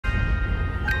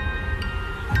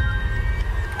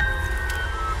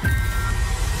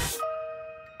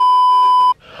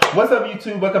What's up,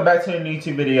 YouTube? Welcome back to a new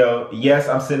YouTube video. Yes,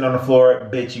 I'm sitting on the floor.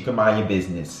 Bitch, you can mind your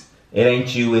business. It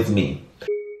ain't you, it's me.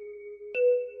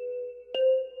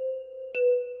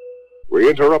 We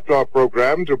interrupt our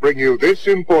program to bring you this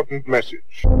important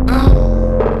message. I'm a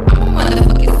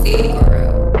motherfucking city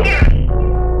girl.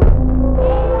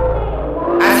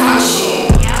 I talk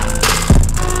shit.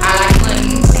 I like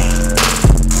money.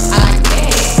 I like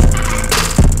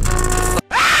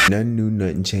that. Nothing new,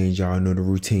 nothing changed. Y'all know the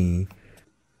routine.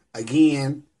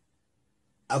 Again.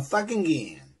 Nothing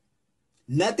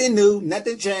new,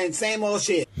 nothing changed, same old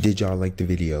shit. Did y'all like the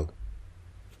video?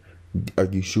 Are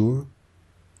you sure?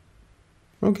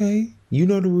 Okay, you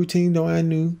know the routine. Don't add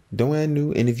new.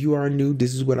 And if you are new,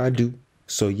 this is what I do.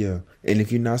 So yeah, and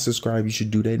if you're not subscribed, you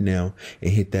should do that now and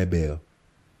hit that bell.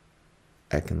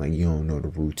 Acting like you don't know the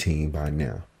routine by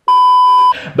now.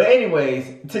 But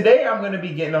anyways, today I'm gonna be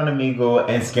getting on Omegle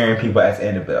and scaring people as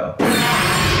Annabelle.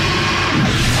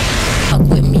 Fuck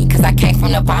with me, cause I came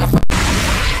from the bottom.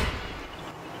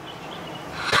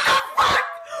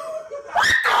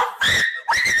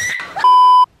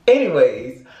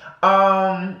 Anyways,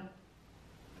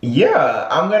 yeah,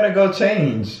 I'm gonna go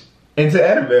change into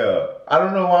Annabelle. I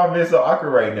don't know why I'm being so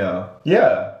awkward right now.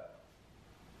 Yeah.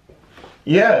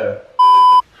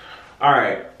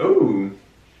 Alright, ooh.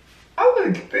 I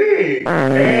look thick.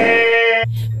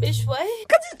 Bitch, what?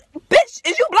 Bitch,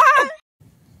 is you blind?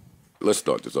 Let's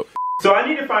start this up. So I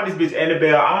need to find this bitch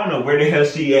Annabelle. I don't know where the hell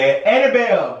she at.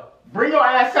 Annabelle, bring your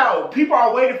ass out. People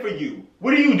are waiting for you.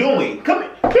 What are you doing? Come here.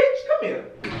 Bitch, come here.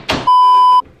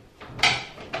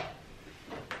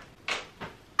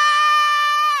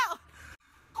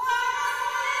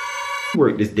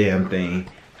 Work this damn thing.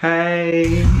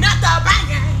 Hey. Not the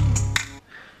banging.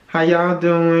 How y'all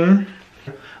doing?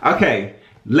 Okay,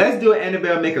 let's do an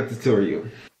Annabelle makeup tutorial.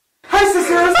 Hi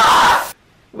sisters!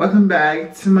 Welcome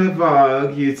back to my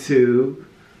vlog, YouTube.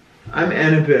 I'm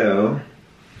Annabelle.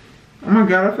 Oh my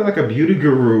god, I feel like a beauty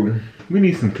guru. We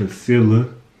need some concealer.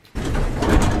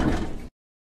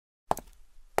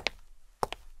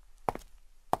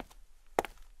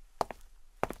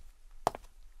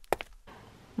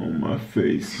 On my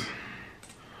face.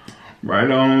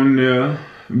 Right on there.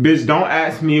 Bitch, don't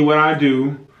ask me what I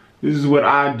do. This is what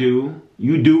I do.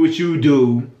 You do what you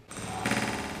do.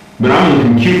 But I'm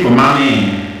looking cute for my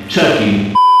man,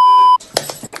 Chucky.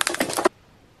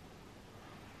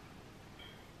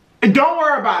 And don't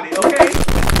worry about it, okay?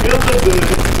 It'll look good.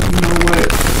 You know what?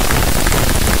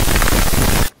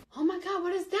 Oh my god,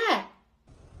 what is that?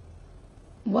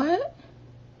 What?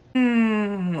 I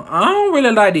don't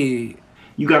really like it.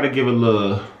 You gotta give a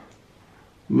little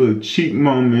cheek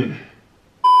moment.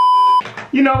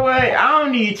 You know what? I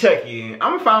don't need Chucky. I'm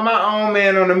gonna find my own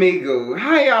man on Omegle.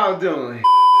 How y'all doing?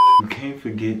 You can't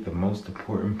forget the most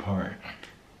important part.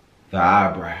 The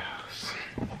eyebrows.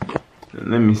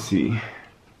 Let me see.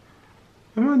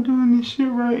 Am I doing this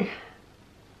shit right?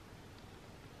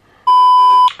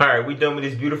 Alright, we done with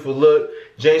this beautiful look.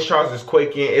 James Charles is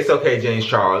quaking. It's okay, James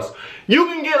Charles. You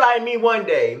can get like me one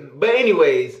day. But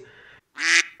anyways,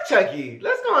 Chucky,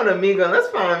 let's go on Omegle and let's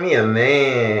find me a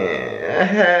man.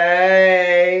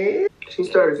 Hey. She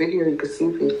started videoing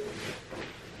Kasifi.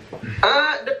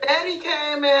 The baddie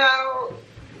came out.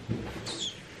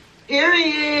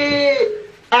 Period.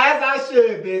 As I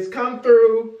should, bitch. Come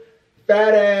through.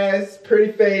 Fat ass,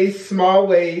 pretty face, small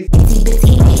waist.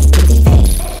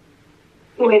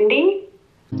 Wendy?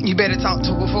 You better talk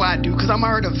to her before I do, because I'm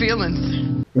hurt her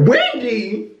feelings.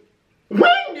 Wendy?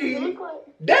 Wendy?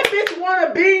 That bitch wanna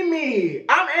be me.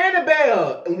 I'm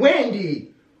Annabelle.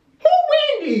 Wendy. Who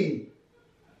Wendy?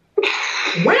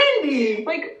 Wendy?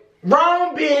 Like,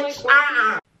 wrong bitch.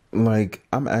 Like,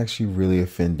 I'm actually really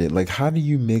offended. Like, how do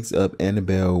you mix up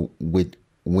Annabelle with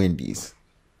Wendy's?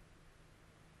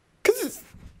 Cause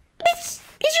it's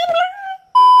you.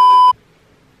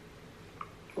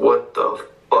 what the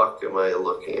fuck am I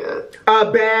looking at?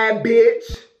 A bad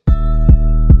bitch.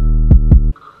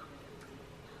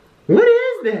 What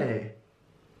is that?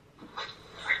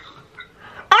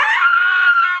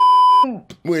 Ah!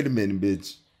 Wait a minute,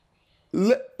 bitch.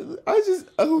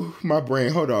 Oh, my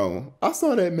brain, hold on. I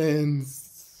saw that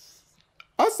man's,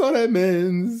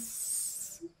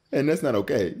 and that's not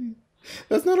okay.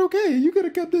 That's not okay. You could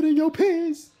have kept it in your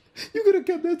pants. You could have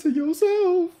kept that to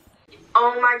yourself.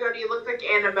 Oh my god, you look like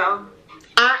Annabelle.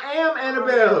 I am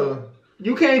Annabelle.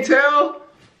 You can't tell?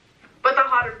 But the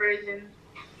hotter version.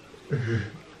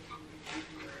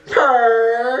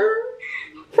 Purr.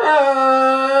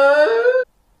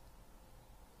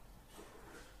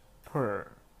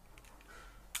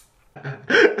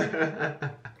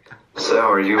 So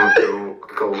are you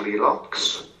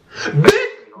Goldilocks?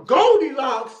 Bitch,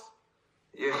 Goldilocks?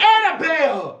 Yeah.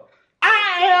 Annabelle!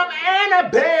 I am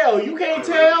Annabelle! You can't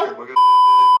tell?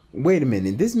 Wait a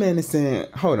minute, this man is saying,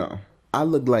 hold on. I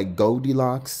look like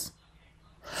Goldilocks.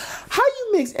 How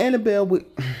you mix Annabelle with...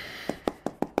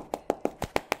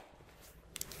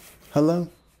 Hello?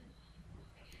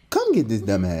 Come get this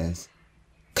dumbass.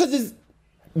 Cause it's...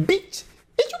 Bitch,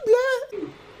 is you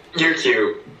blind? You're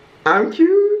cute. I'm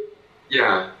cute?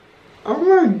 Yeah. Oh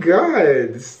my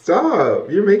god, stop.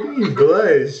 You're making me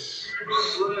blush.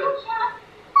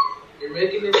 You're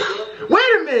making it blush.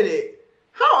 Wait a minute.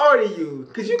 How old are you?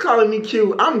 Cause you calling me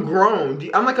cute. I'm grown.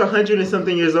 I'm like 100 and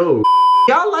something years old.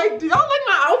 Do y'all like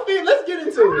my outfit? Let's get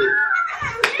into it.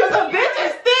 Cause a bitch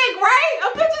is thick, right?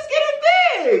 A bitch is getting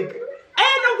thick.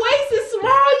 And the waist is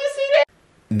small, you see that?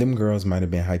 Them girls might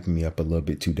have been hyping me up a little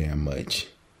bit too damn much.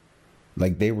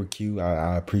 Like, they were cute,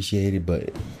 I appreciate it,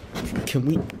 but can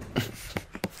we...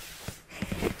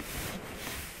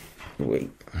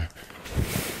 Wait.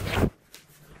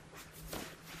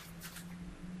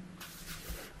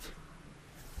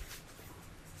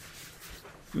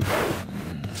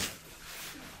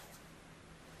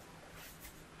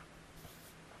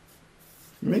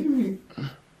 Maybe...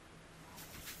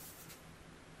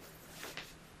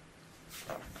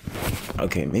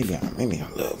 Okay, maybe I'm a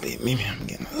little bit. Maybe I'm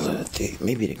getting a little thick.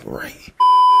 Maybe they're right.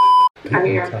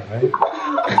 Annabelle.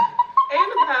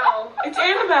 It's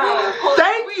Annabelle.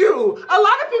 Thank you. A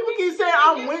lot of people keep saying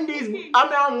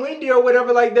I'm Wendy or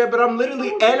whatever like that, but I'm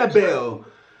literally Annabelle.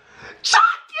 Chucky,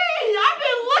 I've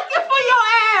been looking for your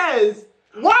ass.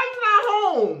 Why you not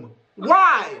home?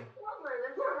 Why?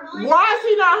 Why is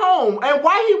he not home? And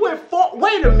why he went for?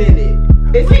 Wait a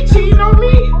minute. Is he cheating on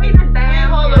me?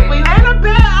 Annabelle,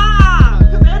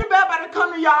 cause Annabelle about to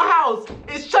come to y'all house.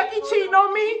 Is Chucky cheating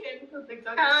on me?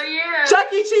 Hell yeah.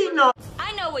 Chucky cheating on.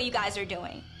 I know what you guys are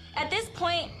doing. At this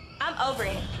point, I'm over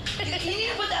it. You need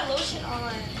to put that lotion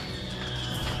on.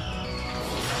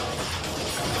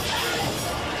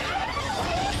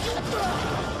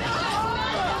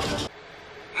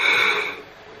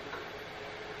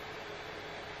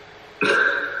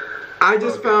 I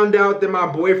just found out that my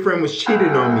boyfriend was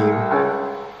cheating on me.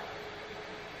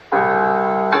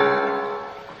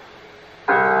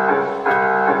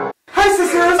 Hi,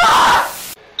 sisters!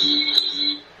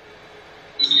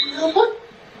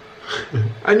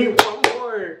 I need one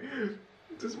more.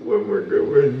 Just one more good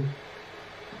one.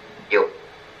 Yo.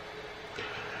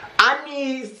 I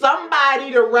need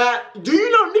somebody to rap. Do you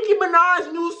know Nicki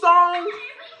Minaj's new song?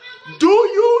 Do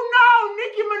you know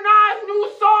Nicki Minaj's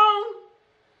new song?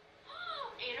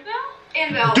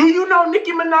 Annabelle? Do you know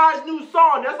Nicki Minaj's new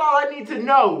song? That's all I need to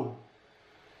know.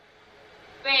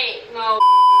 Wait, no.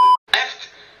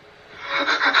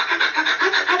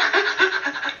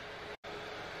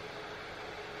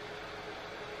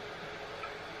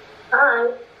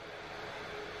 Hi.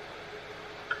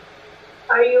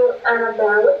 Are you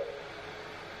Annabelle?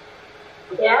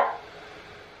 Yeah?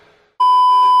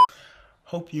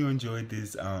 Hope you enjoyed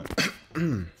this.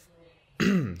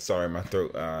 Sorry, my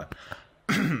throat.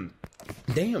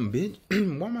 Damn, bitch.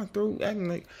 Why my throat acting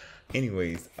like...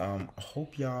 Anyways,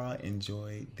 hope y'all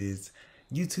enjoyed this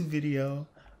YouTube video.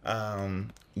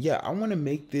 Yeah, I want to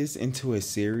make this into a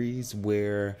series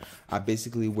where I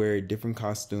basically wear different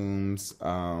costumes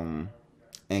and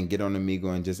get on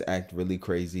Omegle and just act really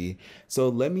crazy. So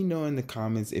let me know in the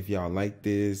comments if y'all like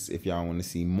this, if y'all want to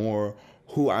see more,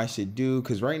 who I should do,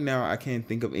 because right now I can't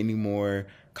think of any more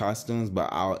costumes, but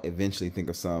I'll eventually think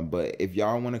of some. But if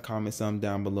y'all want to comment some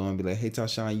down below and be like, hey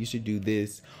Tashawn, you should do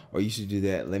this or you should do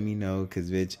that, let me know, because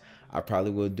bitch, I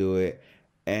probably will do it.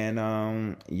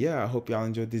 And yeah, I hope y'all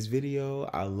enjoyed this video.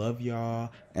 I love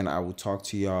y'all, and I will talk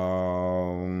to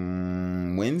y'all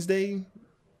Wednesday,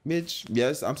 bitch.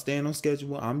 Yes, I'm staying on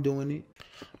schedule. I'm doing it.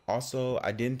 Also,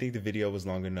 I didn't think the video was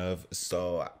long enough,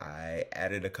 so I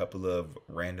added a couple of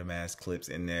random ass clips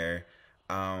in there.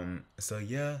 So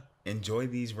yeah, enjoy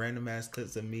these random ass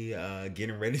clips of me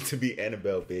getting ready to be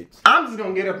Annabelle, bitch. I'm just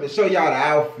gonna get up and show y'all the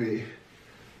outfit.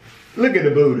 Look at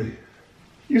the booty.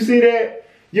 You see that?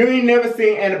 You ain't never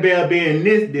seen Annabelle being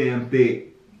this damn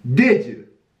thick, did you?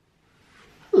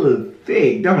 I look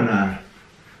thick, don't I?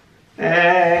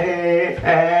 Hey,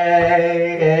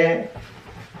 hey, hey.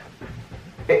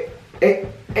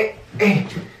 Hey.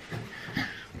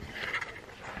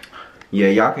 Yeah,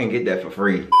 y'all can get that for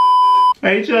free.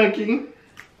 Hey, Chucky.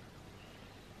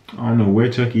 I don't know where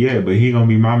Chucky at, but he gonna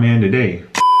be my man today.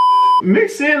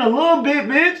 Mix in a little bit,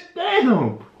 bitch.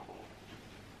 Damn.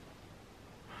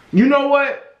 You know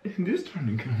what? This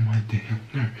starting to get on my damn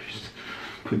nerves.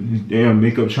 Putting this damn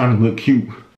makeup trying to look cute.